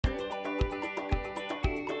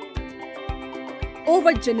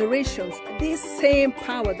over generations, this same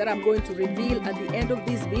power that I'm going to reveal at the end of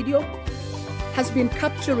this video has been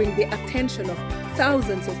capturing the attention of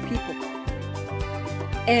thousands of people.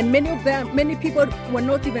 And many people were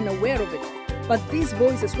not even aware of it. But these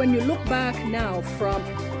voices, when you look back now from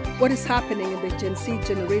what is happening in the Gen Z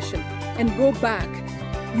generation and go back,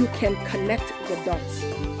 you can connect the dots.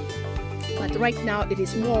 But right now it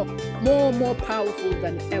is more powerful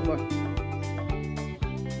than ever.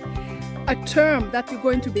 A term that you're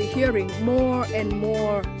going to be hearing more and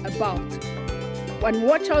more about. And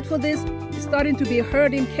watch out for this, it's starting to be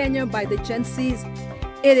heard in Kenya by the Gen Zs.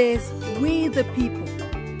 It is we the people,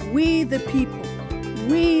 we the people,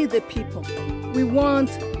 we the people. We want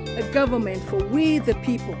a government for we the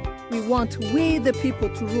people. We want we the people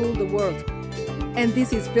to rule the world. And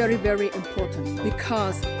this is very, very important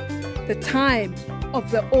because the time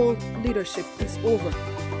of the old leadership is over,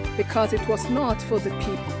 because it was not for the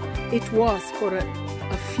people. It was for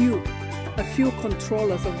a few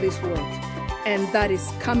controllers of this world. And that is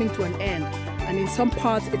coming to an end. And in some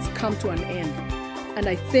parts, it's come to an end. And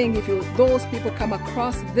I think if those people come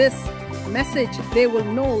across this message, they will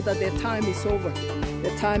know that their time is over.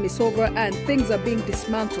 Their time is over and things are being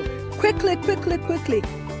dismantled. Quickly, quickly, quickly.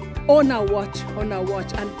 On our watch, on our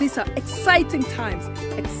watch. And these are exciting times,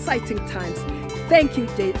 exciting times. Thank you,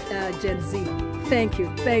 Gen Z. Thank you,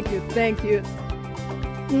 thank you, thank you.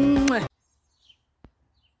 Mwah.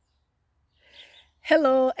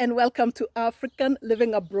 Hello and welcome to African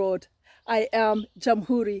Living Abroad. I am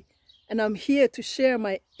Jamhuri and I'm here to share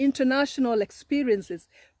my international experiences,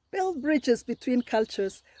 build bridges between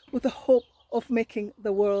cultures with the hope of making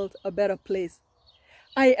the world a better place.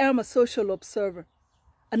 I am a social observer,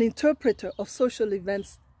 an interpreter of social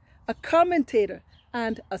events, a commentator,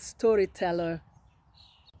 and a storyteller.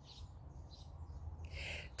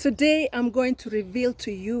 Today, I'm going to reveal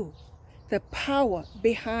to you the power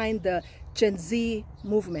behind the Gen Z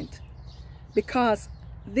movement, because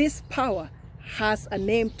this power has a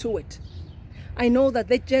name to it. I know that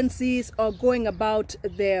the Gen Zs are going about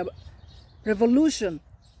their revolution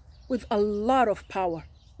with a lot of power,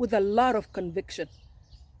 with a lot of conviction,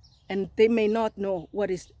 and they may not know what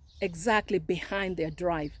is exactly behind their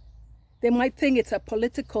drive. They might think it's their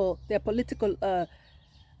political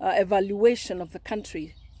evaluation of the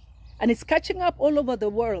country. And it's catching up all over the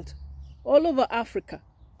world, all over Africa,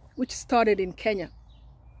 which started in Kenya.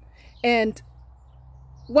 And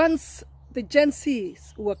once the Gen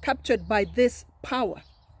Zs were captured by this power,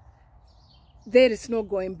 there is no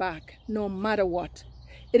going back, no matter what.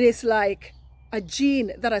 It is like a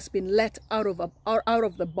gene that has been let out of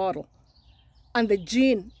the bottle, and the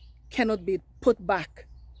gene cannot be put back.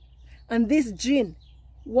 And this gene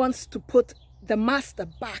wants to put the master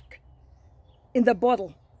back in the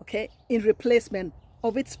bottle, okay, in replacement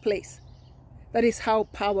of its place. That is how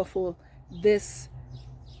powerful this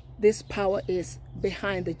power is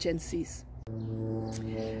behind the Gen Zs.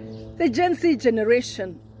 The Gen Z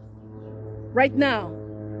generation right now,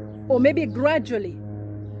 or maybe gradually,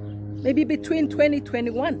 maybe between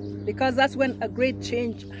 2021, because that's when a great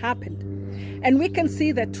change happened. And we can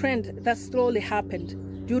see the trend that slowly happened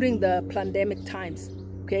during the pandemic times,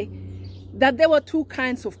 okay? That there were two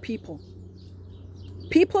kinds of people.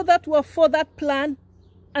 People that were for that plan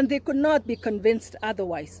and they could not be convinced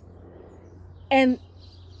otherwise. And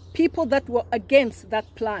people that were against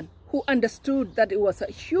that plan, who understood that it was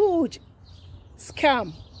a huge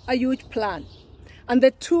scam, a huge plan. And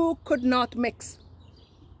the two could not mix.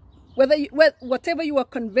 Whatever you are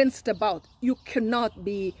convinced about, you cannot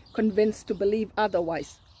be convinced to believe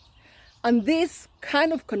otherwise. And this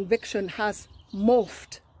kind of conviction has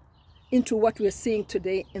morphed into what we're seeing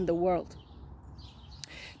today in the world.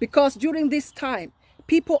 Because during this time,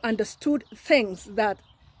 people understood things that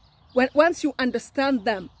once you understand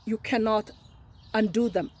them, you cannot undo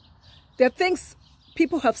them. There are things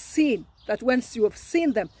people have seen that once you have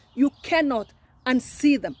seen them, you cannot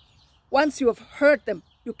unsee them. Once you have heard them,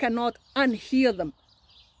 you cannot unhear them.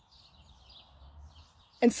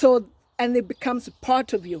 And it becomes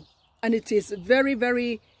part of you. And it is very,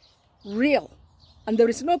 very real. And there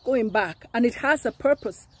is no going back. And it has a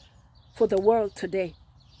purpose for the world today.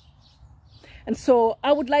 And so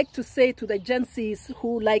I would like to say to the Gen Zs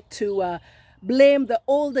who like to blame the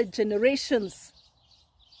older generations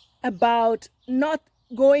about not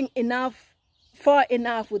going far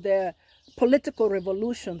enough with their political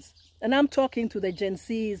revolutions. And I'm talking to the Gen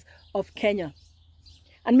Zs of Kenya.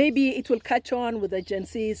 And maybe it will catch on with the Gen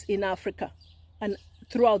Zs in Africa and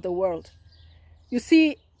throughout the world. You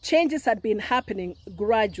see, changes had been happening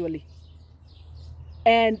gradually.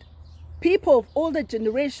 And people of older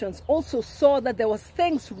generations also saw that there was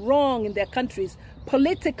things wrong in their countries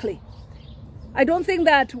politically. I don't think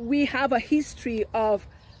that we have a history of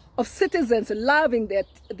citizens loving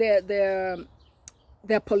their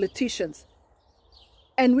politicians.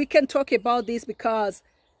 And we can talk about this because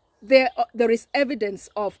there is evidence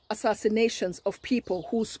of assassinations of people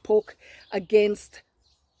who spoke against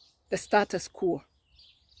the status quo,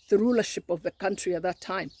 the rulership of the country at that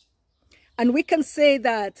time. And we can say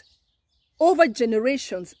that over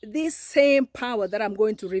generations, this same power that I'm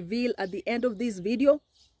going to reveal at the end of this video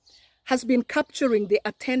has been capturing the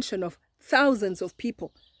attention of thousands of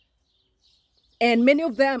people. And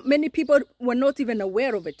many people were not even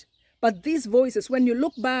aware of it. But these voices, when you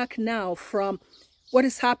look back now from what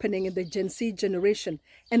is happening in the Gen Z generation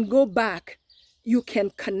and go back, you can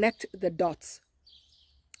connect the dots.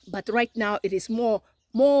 But right now, it is more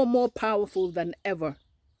powerful than ever.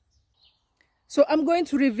 So I'm going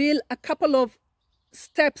to reveal a couple of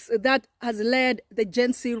steps that has led the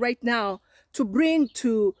Gen Z right now to bring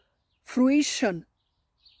to fruition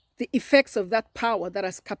the effects of that power that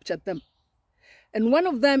has captured them. And one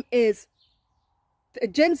of them is the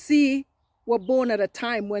Gen Z were born at a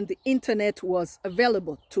time when the internet was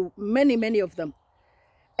available to many of them.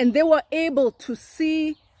 And they were able to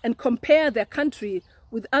see and compare their country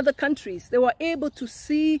with other countries. They were able to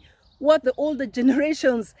see what the older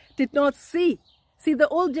generations did not see. See, the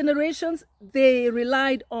old generations, they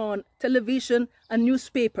relied on television and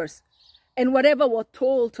newspapers and whatever were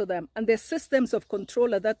told to them, and their systems of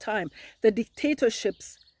control at that time, the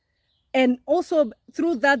dictatorships. And also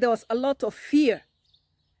through that, there was a lot of fear.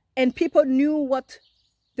 And people knew what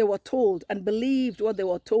they were told and believed what they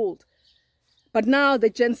were told. But now the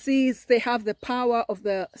Gen Zs, they have the power of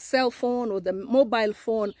the cell phone or the mobile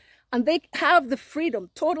phone, and they have the freedom,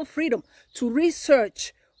 total freedom, to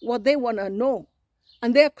research what they want to know.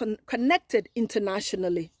 And they're connected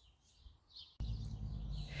internationally.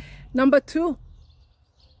 Number two,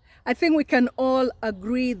 I think we can all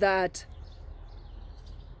agree that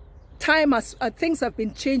things have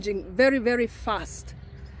been changing very fast.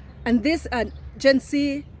 And this Gen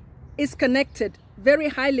Z is connected, very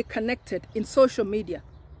highly connected in social media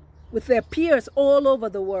with their peers all over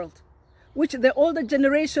the world, which the older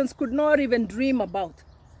generations could not even dream about.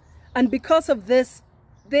 And because of this,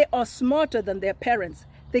 they are smarter than their parents.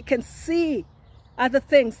 They can see other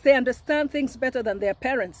things. They understand things better than their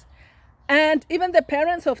parents. And even the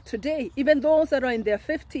parents of today, even those that are in their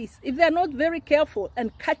 50s, if they're not very careful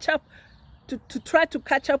and catch up, to try to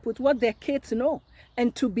catch up with what their kids know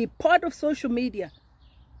and to be part of social media,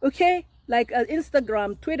 okay? Like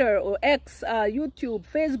Instagram, Twitter, or X, YouTube,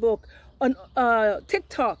 Facebook, on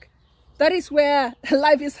TikTok. That is where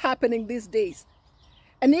life is happening these days.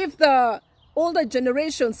 And if the older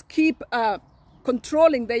generations keep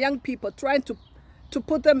controlling the young people, trying to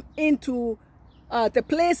put them into the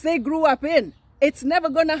place they grew up in, it's never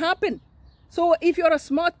going to happen. So if you're a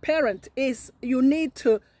smart parent, you need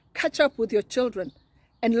to catch up with your children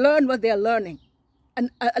and learn what they're learning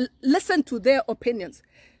and listen to their opinions,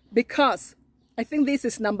 because I think this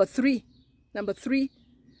is number three. Number three,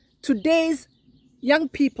 today's young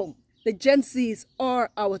people, the Gen Zs,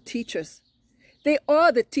 are our teachers. They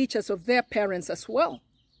are the teachers of their parents as well.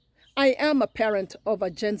 I am a parent of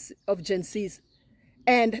Gen Zs,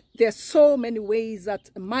 and there's so many ways that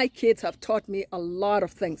my kids have taught me a lot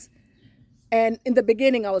of things. And in the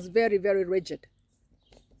beginning, I was very rigid.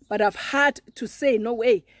 But I've had to say, no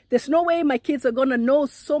way. There's no way my kids are going to know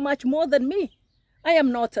so much more than me. I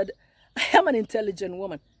am an intelligent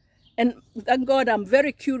woman. And thank God, I'm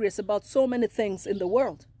very curious about so many things in the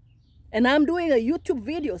world. And I'm doing a YouTube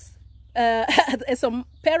videos as a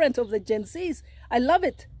parent of the Gen Zs. I love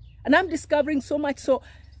it. And I'm discovering so much. So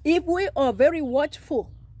if we are very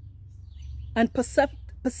watchful and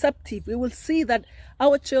perceptive, we will see that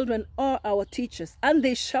our children are our teachers and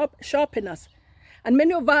they sharpen us. And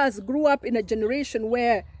many of us grew up in a generation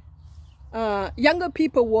where younger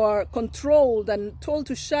people were controlled and told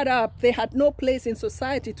to shut up. They had no place in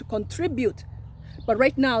society to contribute. But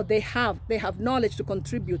right now they have knowledge to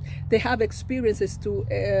contribute. They have experiences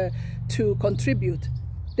to contribute.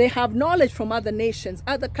 They have knowledge from other nations,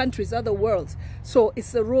 other countries, other worlds. So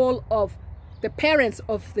it's the role of the parents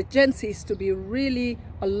of the Gen Zs to be really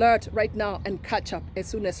alert right now and catch up as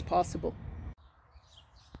soon as possible.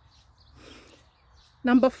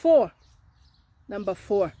 Number four,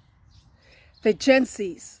 the Gen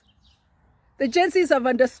Zs. The Gen Zs have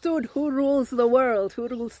understood who rules the world,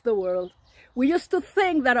 We used to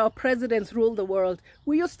think that our presidents rule the world.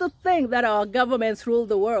 We used to think that our governments rule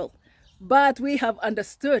the world. But we have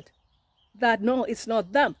understood that no, it's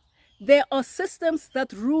not them. There are systems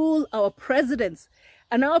that rule our presidents,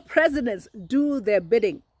 and our presidents do their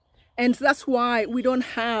bidding. And that's why we don't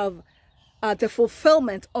have the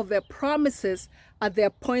fulfillment of their promises at their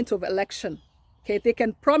point of election. Okay, they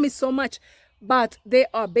can promise so much, but they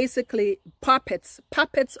are basically puppets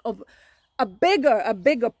of a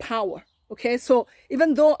bigger power. Okay, so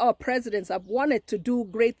even though our presidents have wanted to do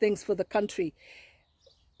great things for the country,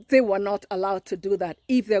 they were not allowed to do that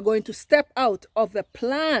if they're going to step out of the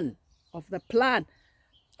plan.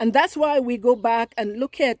 And that's why we go back and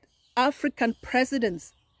look at African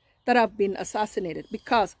presidents that have been assassinated,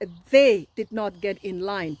 because they did not get in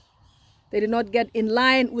line. They did not get in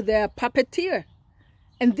line with their puppeteer.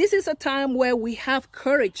 And this is a time where we have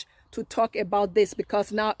courage to talk about this,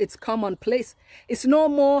 because now it's commonplace. It's no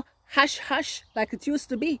more hush hush like it used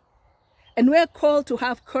to be. And we're called to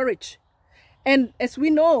have courage. And as we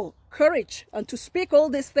know, courage and to speak all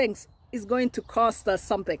these things is going to cost us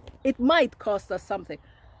something. It might cost us something.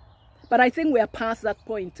 But I think we are past that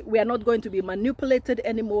point. We are not going to be manipulated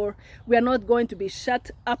anymore. We are not going to be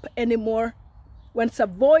shut up anymore. Once a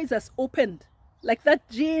voice has opened, like that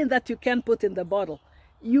gin that you can put in the bottle,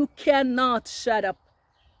 you cannot shut up.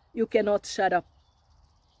 You cannot shut up.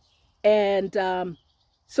 And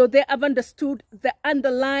so they have understood the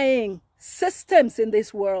underlying systems in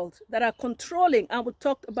this world that are controlling. I will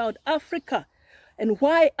talk about Africa and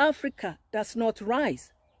why Africa does not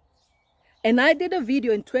rise. And I did a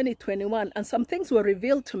video in 2021 and some things were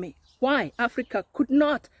revealed to me. Why Africa could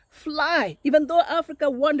not fly. Even though Africa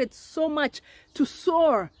wanted so much to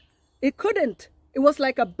soar, it couldn't. It was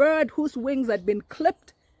like a bird whose wings had been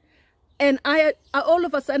clipped. And I all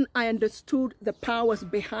of a sudden, I understood the powers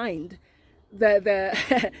behind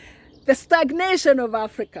the stagnation of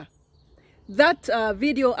Africa. That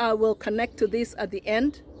video, I will connect to this at the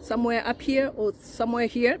end, somewhere up here or somewhere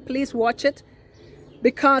here. Please watch it.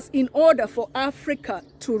 Because in order for Africa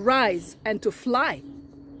to rise and to fly,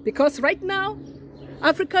 because right now,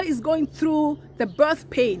 Africa is going through the birth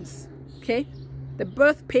pains, okay? The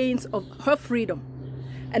birth pains of her freedom.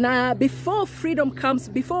 And before freedom comes,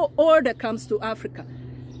 before order comes to Africa,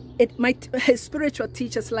 spiritual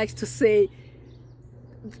teachers like to say,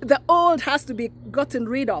 the old has to be gotten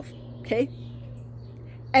rid of, okay?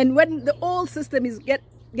 And when the old system is being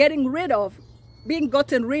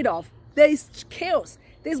gotten rid of, there is chaos.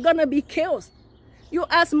 There's gonna be chaos. You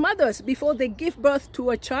ask mothers before they give birth to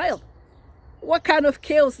a child, what kind of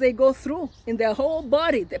chaos they go through in their whole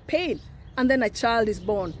body, the pain, and then a child is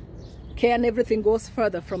born. Okay, and everything goes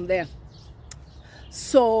further from there.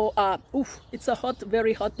 So, it's a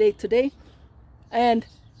very hot day today. And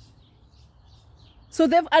so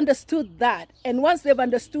they've understood that. And once they've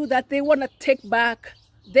understood that, they want to take back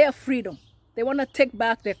their freedom. They want to take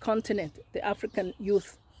back their continent, the African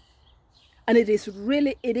youth. And it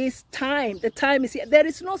is time. The time is here. There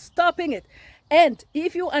is no stopping it. And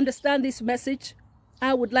if you understand this message,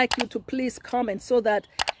 I would like you to please comment so that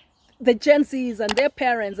the Gen Zs and their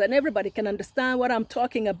parents and everybody can understand what I'm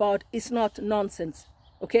talking about is not nonsense.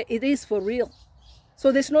 Okay, it is for real.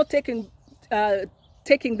 So there's no taking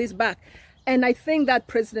this back. And I think that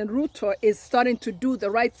President Ruto is starting to do the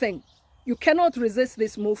right thing. You cannot resist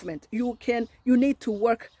this movement. You need to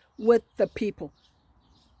work with the people.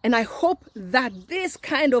 And I hope that this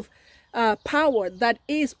kind of power that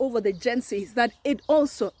is over the Gen Zs, that it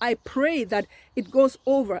also, I pray that it goes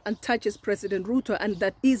over and touches President Ruto and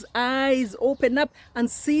that his eyes open up and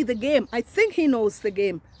see the game. I think he knows the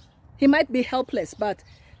game. He might be helpless, but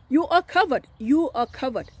you are covered. You are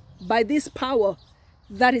covered by this power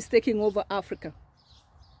that is taking over Africa.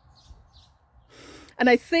 And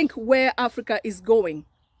I think where Africa is going,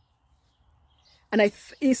 and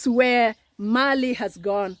is where Mali has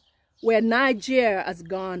gone, where Niger has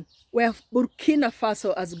gone, where Burkina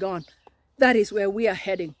Faso has gone. That is where we are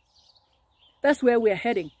heading. That's where we are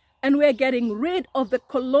heading. And we're getting rid of the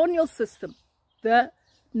colonial system, the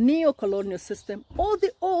neo-colonial system, or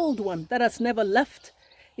the old one that has never left.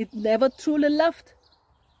 It never truly left.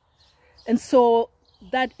 And so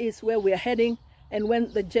that is where we are heading. And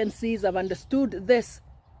when the Gen Zs have understood this,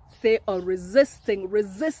 they are resisting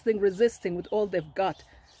with all they've got.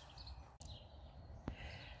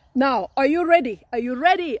 Now, are you ready? Are you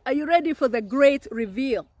ready? Are you ready for the great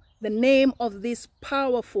reveal? The name of this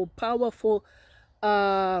powerful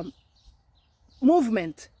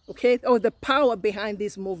movement, okay? Or the power behind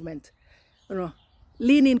this movement. You know,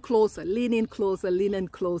 lean in closer, lean in closer, lean in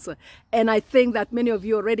closer. And I think that many of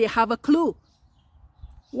you already have a clue.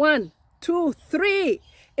 1, 2, 3.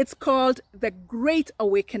 It's called the Great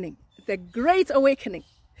Awakening. The Great Awakening.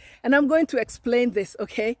 And I'm going to explain this,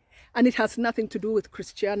 okay? And it has nothing to do with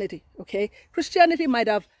Christianity, okay? Christianity might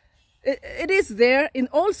have it is there in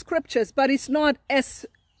all scriptures, but it's not as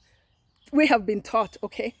we have been taught,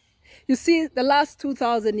 okay? You see, the last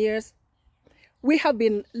 2,000 years, we have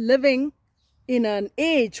been living in an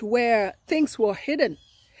age where things were hidden.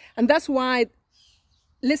 And that's why,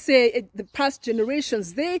 let's say, the past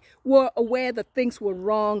generations, they were aware that things were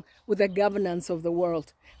wrong with the governance of the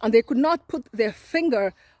world. And they could not put their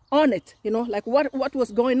finger on it, you know, like what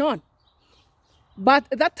was going on. But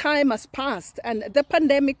that time has passed, and the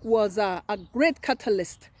pandemic was a great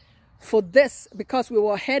catalyst for this, because we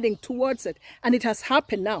were heading towards it, and it has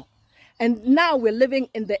happened now. And now we're living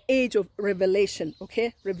in the age of revelation,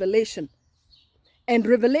 okay? Revelation. And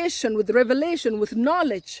revelation, with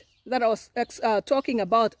knowledge that I was talking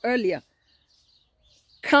about earlier,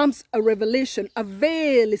 comes a revelation. A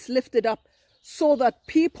veil is lifted up so that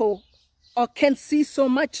people can see so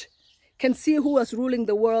much, can see who is ruling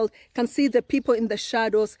the world, can see the people in the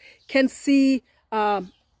shadows, can see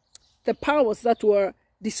the powers that were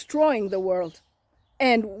destroying the world,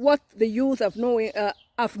 and what the youth have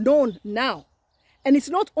known now. And it's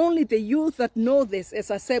not only the youth that know this.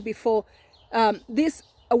 As I said before, this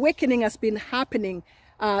awakening has been happening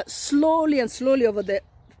slowly and slowly over the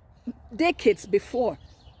decades before.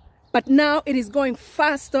 But now it is going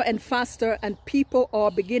faster and faster, and people are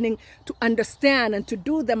beginning to understand and to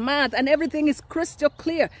do the math, and everything is crystal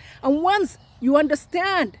clear. And once you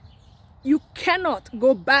understand, you cannot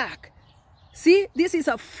go back. See, this is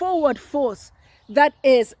a forward force that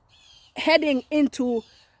is heading into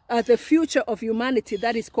the future of humanity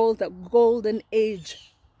that is called the golden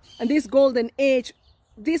age. And this golden age,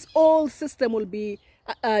 this old system will be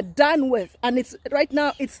done with. And it's right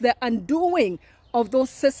now, it's the undoing of those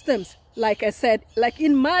systems, like I said, like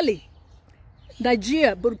in Mali,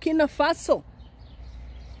 Nigeria, Burkina Faso.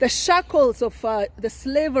 The shackles of the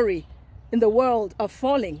slavery in the world are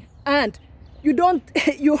falling, and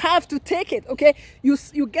you have to take it, okay?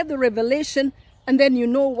 You get the revelation, and then you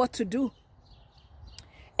know what to do.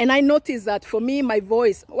 And I noticed that for me, my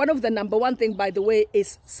voice, one of the number one thing, by the way,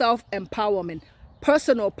 is self-empowerment,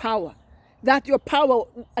 personal power. That your power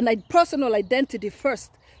and personal identity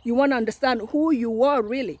first. You want to understand who you are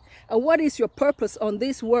really, and what is your purpose on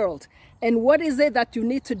this world, and what is it that you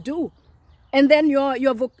need to do. And then your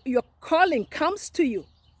calling comes to you,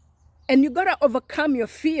 and you got to overcome your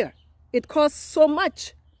fear. It costs so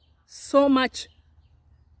much, so much.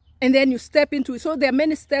 And then you step into it. So there are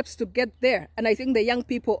many steps to get there. And I think the young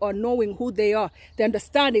people are knowing who they are. They're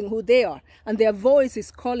understanding who they are. And their voice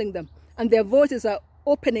is calling them. And their voices are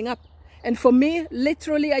opening up. And for me,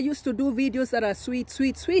 literally, I used to do videos that are sweet,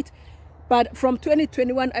 sweet, sweet. But from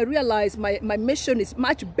 2021, I realized my mission is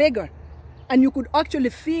much bigger. And you could actually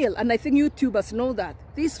feel, and I think YouTubers know that,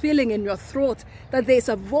 this feeling in your throat, that there's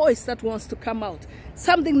a voice that wants to come out.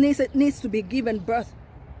 Something needs to be given birth.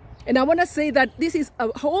 And I want to say that this is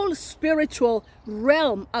a whole spiritual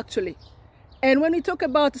realm, actually. And when we talk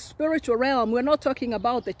about the spiritual realm, we're not talking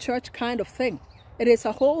about the church kind of thing. It is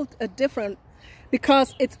a different,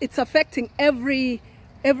 because it's affecting every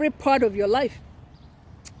part of your life.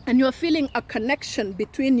 And you're feeling a connection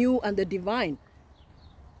between you and the divine.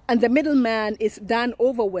 And the middleman is done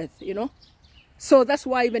over with, you know. So that's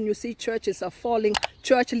why when you see churches are falling,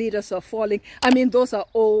 church leaders are falling. I mean, those are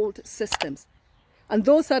old systems. And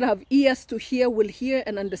those that have ears to hear will hear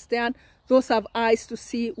and understand. Those that have eyes to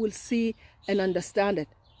see will see and understand it.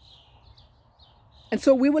 And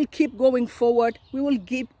so we will keep going forward. We will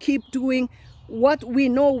keep doing what we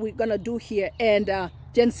know we're going to do here. And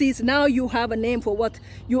Gen Zs, now you have a name for what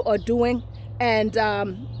you are doing. And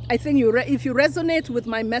I think if you resonate with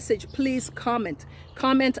my message, please comment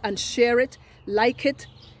and share it, like it,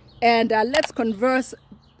 and let's converse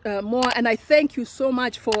more. And I thank you so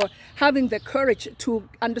much for having the courage to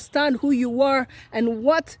understand who you are and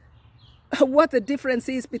what the difference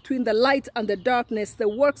is between the light and the darkness, the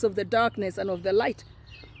works of the darkness and of the light.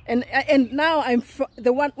 And now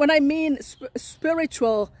when I mean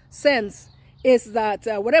spiritual sense is that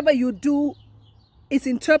whatever you do is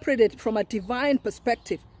interpreted from a divine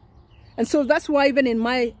perspective. And so that's why even in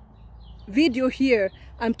my video here,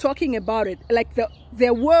 I'm talking about it, like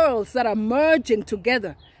the worlds that are merging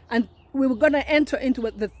together. And we were going to enter into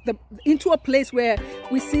a place where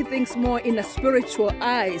we see things more in a spiritual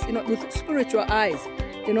eyes, you know, with spiritual eyes,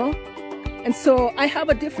 you know. And so I have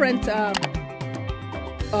a different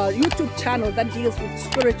YouTube channel that deals with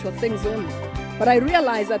spiritual things only. But I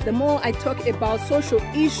realize that the more I talk about social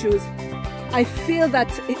issues, I feel that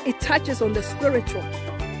it touches on the spiritual.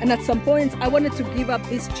 And at some point, I wanted to give up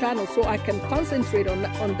this channel so I can concentrate on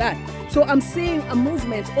that. So I'm seeing a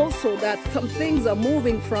movement also that some things are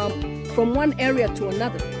moving from one area to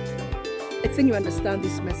another. I think you understand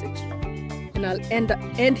this message. And I'll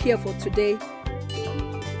end here for today.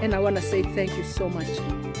 And I want to say thank you so much.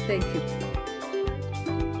 Thank you.